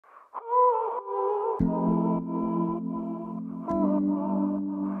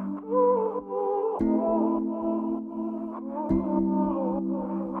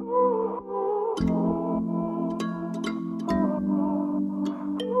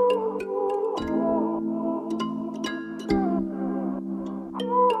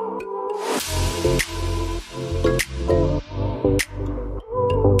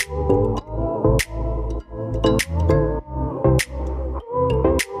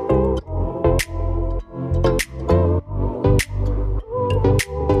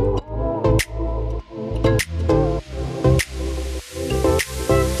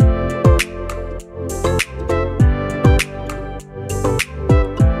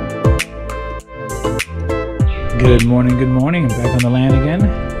Good morning. I'm back on the land again.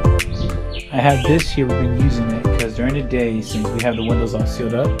 I have this here, we've been using it because during the day, since we have the windows all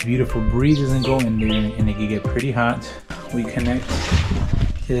sealed up, beautiful breeze doesn't go in there and it can get pretty hot. We connect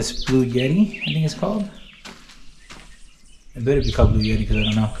this Blue Yeti, I think it's called. It better be called Blue Yeti because I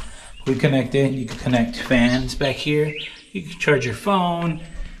don't know. We connect it, you can connect fans back here, you can charge your phone,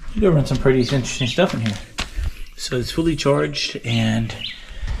 you can run some pretty interesting stuff in here. So it's fully charged and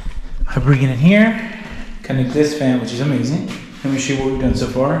I bring it in here. Connect this fan, which is amazing. Let me show you what we've done so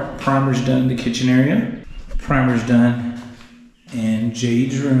far. Primer's done in the kitchen area. Primer's done in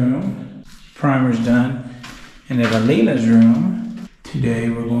Jade's room. Primer's done in Leila's room. Today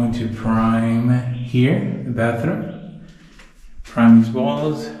we're going to prime here, the bathroom. Prime these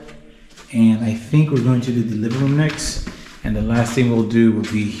walls. And I think we're going to do the living room next. And the last thing we'll do will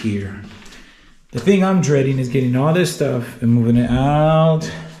be here. The thing I'm dreading is getting all this stuff and moving it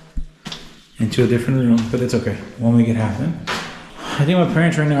out into a different room, but it's okay. We'll make it happen. I think my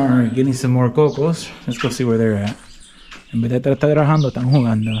parents right now are getting some more cocos. Let's go see where they're at. En vez de estar trabajando, están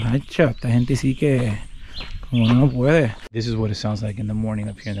jugando. Hacha, esta gente sí que como no puede. This is what it sounds like in the morning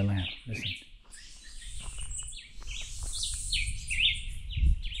up here in the land. Listen.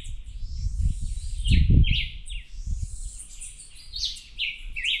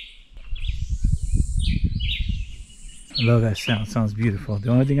 I love that sound. It sounds beautiful. The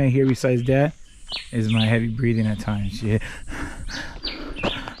only thing I hear besides that is my heavy breathing at times. Yeah.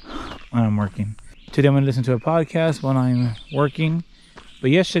 When I'm working. Today I'm going to listen to a podcast while I'm working.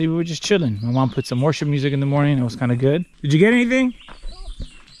 But yesterday we were just chilling. My mom put some worship music in the morning. It was kind of good. Did you get anything?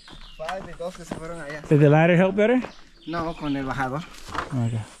 Did the ladder help better? No, con el bajador.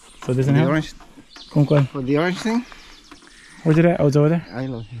 Okay. So it doesn't help? Orange. ¿Con cuál? For the orange thing. Where's it at? Oh, it's over there? I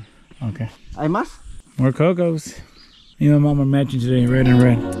love it. Okay. ¿Hay más? More cocos. Me and my mom are matching today, red and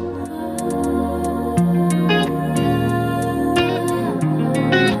red.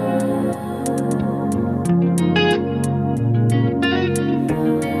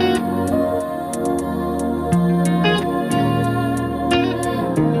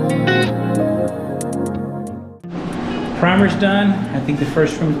 Primer's done. I think the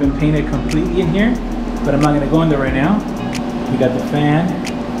first room's been painted completely in here, but I'm not gonna go in there right now. We got the fan,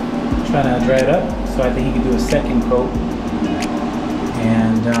 trying to dry it up, so I think he can do a second coat.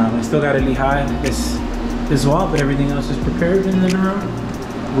 And I still got to lehigh this wall, but everything else is prepared in the living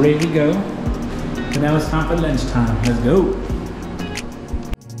room, ready to go. And now it's time for lunchtime. Let's go.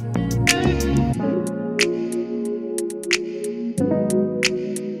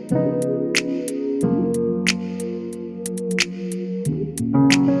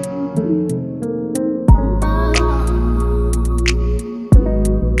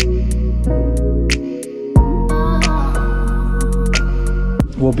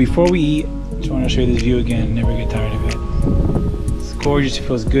 Well, before we eat, just want to show you this view again. Never get tired of it. It's gorgeous. It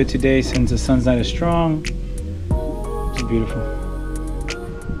feels good today since the sun's not as strong. It's beautiful.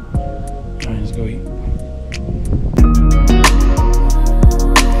 All right, let's go eat.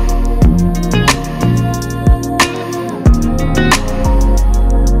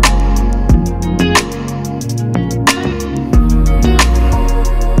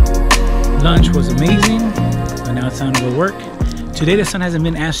 Lunch was amazing, and now it's time to go work. Today the sun hasn't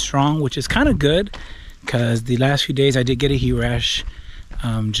been as strong, which is kind of good because the last few days I did get a heat rash.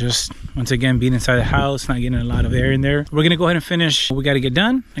 Just once again being inside the house, not getting a lot of air in there. We're gonna go ahead and finish what we gotta get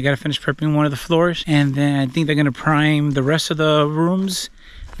done. I gotta finish prepping one of the floors, and then I think they're gonna prime the rest of the rooms,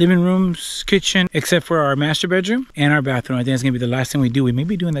 living rooms, kitchen, except for our master bedroom and our bathroom. I think that's gonna be the last thing we do. We may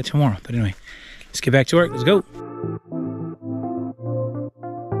be doing that tomorrow, but anyway, let's get back to work. Let's go.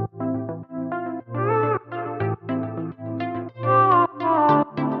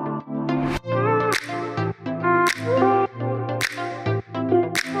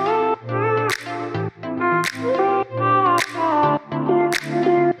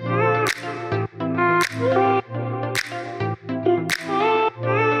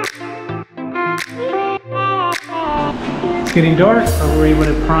 it's getting dark, but we're able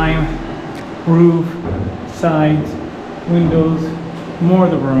to prime roof, sides, windows, more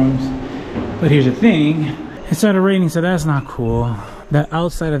of the rooms. But here's the thing, it started raining, so that's not cool. The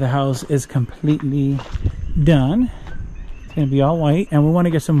outside of the house is completely done. It's gonna be all white, and we want to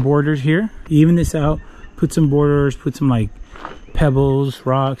get some borders here. Even this out, put some borders, put some like pebbles,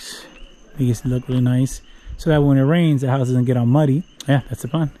 rocks, make it look really nice, so that when it rains, the house doesn't get all muddy. Yeah, that's the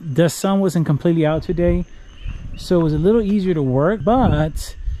plan. The sun wasn't completely out today, so it was a little easier to work,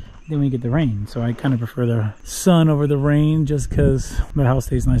 but then we get the rain. So I kind of prefer the sun over the rain just because the house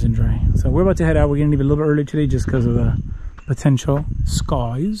stays nice and dry. So we're about to head out. We're gonna leave a little early today just because of the potential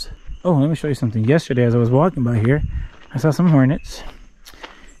skies. Oh, let me show you something. Yesterday, as I was walking by here, I saw some hornets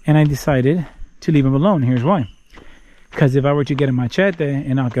and I decided to leave them alone. Here's why. Because if I were to get a machete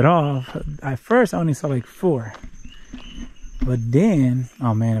and knock it off, at first I only saw like 4. But then,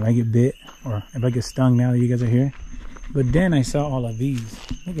 oh man, if I get bit or if I get stung now that you guys are here. But then I saw all of these.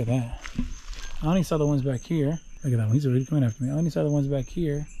 Look at that. I only saw the ones back here. Look at that one. He's already coming after me. I only saw the ones back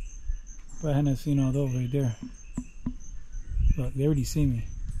here. But I hadn't seen all those right there. Look, they already see me.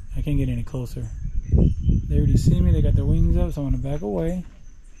 I can't get any closer. They already see me. They got their wings up. So I'm going to back away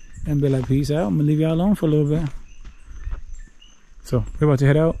and be like, peace out. I'm going to leave y'all alone for a little bit. So we're about to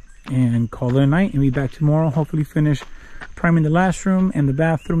head out and call it a night and be back tomorrow. Hopefully finish priming the last room and the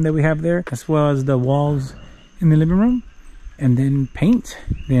bathroom that we have there, as well as the walls in the living room, and then paint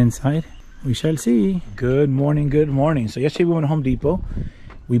the inside. We shall see. Good morning, good morning. So yesterday we went to Home Depot.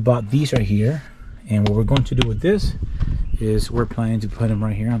 We bought these right here, and what we're going to do with this is we're planning to put them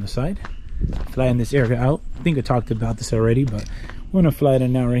right here on the side, flatten this area out. I think I talked about this already, but we're gonna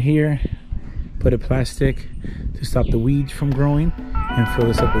flatten it out right here, put a plastic to stop the weeds from growing, and fill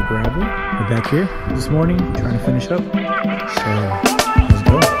this up with gravel. We're back here this morning trying to finish up, so let's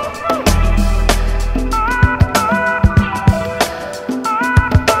go.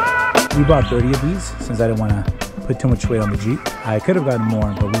 We bought 30 of these since I didn't want to put too much weight on the Jeep. I could have gotten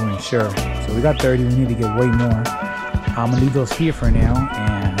more, but we weren't sure. So we got 30. We need to get way more. I'm gonna leave those here for now,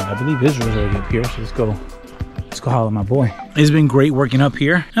 and I believe Israel's already up here. So let's go holler at my boy. It's been great working up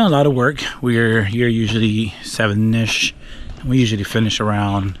here. Not a lot of work. We're here usually 7-ish. We usually finish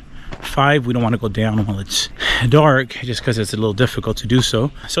around 5. We don't want to go down while it's dark, just because it's a little difficult to do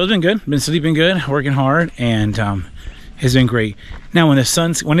so. So it's been good. Been sleeping good, working hard, and it's been great. Now when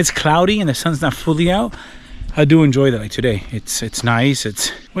it's cloudy and the sun's not fully out, I do enjoy that. Like today, it's nice.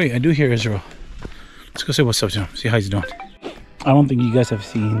 Wait, I do hear Israel. Let's go say what's up to him, see how he's doing. I don't think you guys have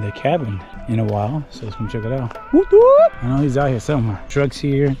seen the cabin in a while, so let's come check it out. Whoop, whoop. I know he's out here somewhere. Truck's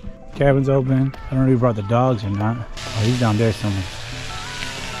here, cabin's open. I don't know if he brought the dogs or not. Oh, he's down there somewhere.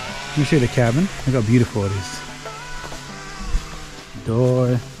 Let me show you the cabin. Look how beautiful it is.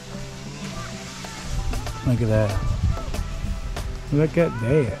 Door. Look at that. Look at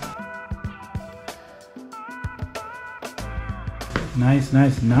that. Nice,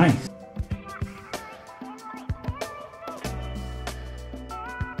 nice, nice.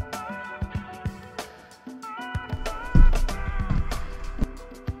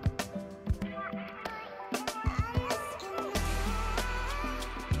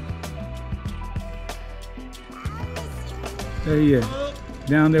 There he is,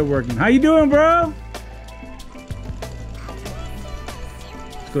 down there working. How you doing, bro?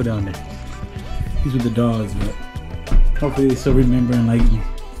 Let's go down there. He's with the dogs, but hopefully they still remember and like me.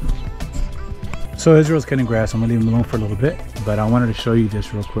 So Israel's cutting grass. I'm gonna leave him alone for a little bit, but I wanted to show you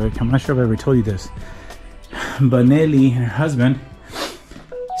this real quick. I'm not sure if I ever told you this, but Nelly and her husband,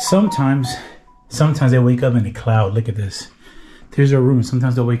 sometimes they wake up in a cloud. Look at this. There's their room.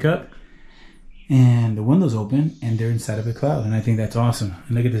 Sometimes they'll wake up and the window's open and they're inside of a cloud, and I think that's awesome.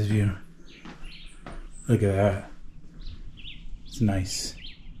 And look at this view. Look at that. It's nice.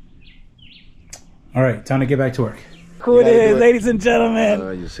 All right, time to get back to work. Who it is, ladies and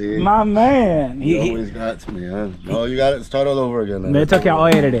gentlemen. You see? My man. He always got to me, huh? No, you got to start all over again. Me took out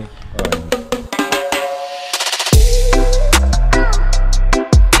all today. All right.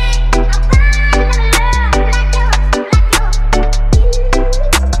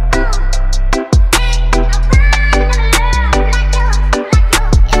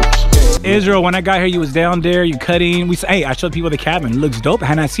 Israel, when I got here, you was down there, you cutting. Hey, I showed people the cabin. It looks dope. I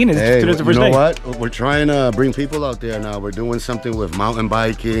had not seen it. Hey, Today's the first day. You know what? We're trying to bring people out there now. We're doing something with mountain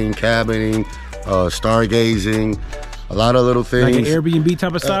biking, cabining, stargazing, a lot of little things. Like an Airbnb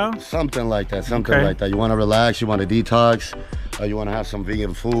type of style? Something like that, something like that. You want to relax, you want to detox, you want to have some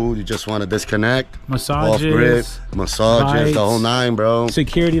vegan food, you just want to disconnect. Massages. Off-grid, massages, bites, the whole 9, bro.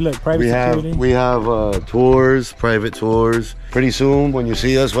 Security, look, private security. We have tours, private tours. Pretty soon, when you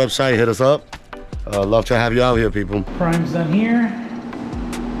see us, website, hit us up. Love to have you out here, people. Prime's done here.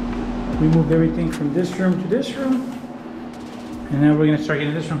 We moved everything from this room to this room. And now we're gonna start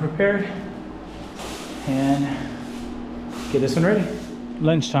getting this room prepared and get this one ready.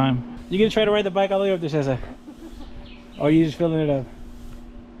 Lunchtime. You gonna try to ride the bike all the way up there, Cesar? Or are you just filling it up?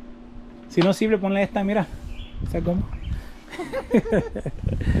 Si no sirve, ponle esta, mira. ¿Sabes cómo?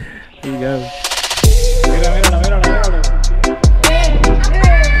 There you go. Mira, mira, mira, mira, mira.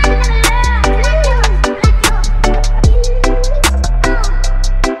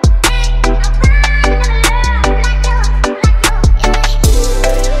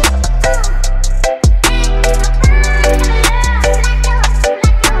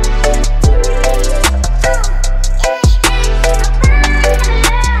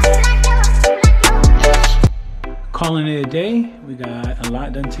 Calling it a day. We got a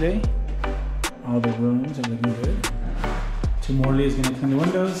lot done today. All the rooms are looking good. Two more Leah's gonna clean the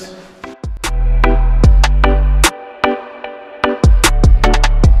windows.